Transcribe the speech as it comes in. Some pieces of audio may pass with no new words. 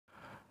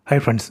Hi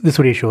friends, this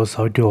video shows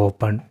how to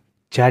open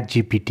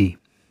ChatGPT.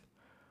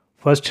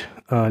 First,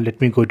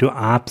 let me go to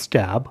Apps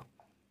tab.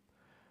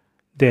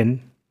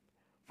 Then,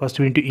 first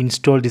we need to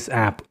install this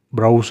app,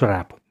 browser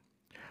app.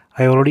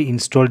 I already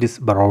installed this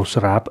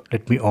browser app.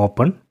 Let me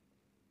open.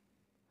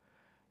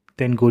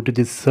 Then go to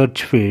this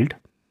search field.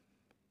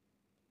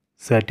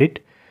 Set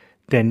it.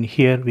 Then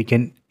here we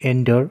can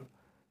enter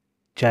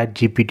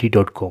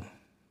chatgpt.com.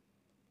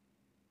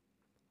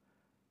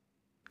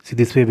 See,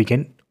 this way we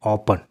can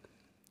open.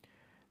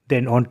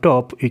 Then on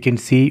top you can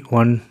see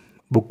one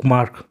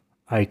bookmark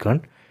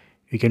icon.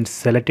 You can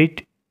select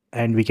it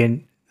and we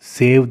can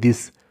save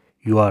this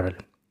URL.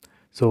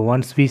 So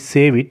once we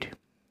save it,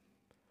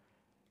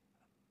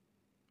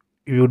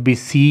 you would be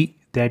see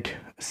that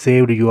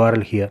saved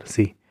URL here.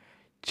 See,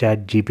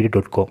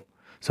 chatgpt.com.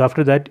 So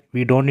after that,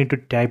 we don't need to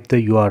type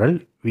the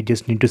URL. We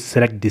just need to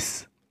select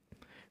this.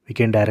 We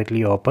can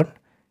directly open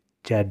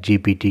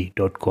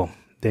chatgpt.com.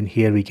 Then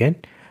here we can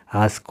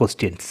ask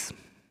questions.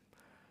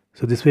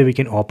 So this way we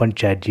can open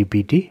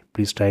ChatGPT.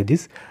 Please try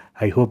this.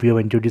 I hope you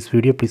have enjoyed this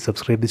video. Please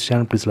subscribe this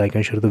channel. Please like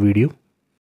and share the video.